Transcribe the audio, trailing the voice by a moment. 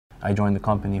I joined the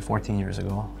company 14 years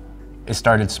ago. It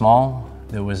started small.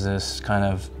 There was this kind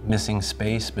of missing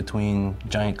space between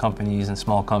giant companies and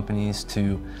small companies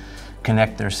to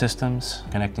connect their systems,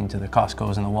 connecting to the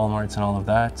Costcos and the Walmarts and all of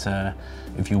that.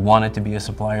 If you wanted to be a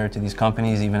supplier to these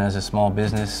companies, even as a small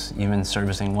business, even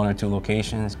servicing 1 or 2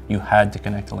 locations, you had to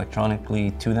connect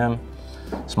electronically to them.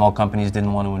 Small companies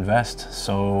didn't want to invest,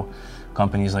 so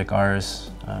companies like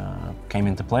ours came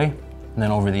into play. And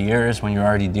then over the years, when you're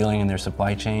already dealing in their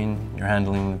supply chain, you're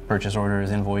handling purchase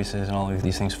orders, invoices, and all of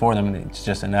these things for them, it's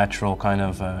just a natural kind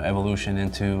of evolution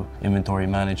into inventory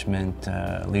management,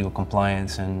 legal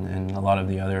compliance, and a lot of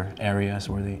the other areas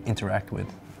where they interact with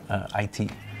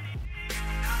IT.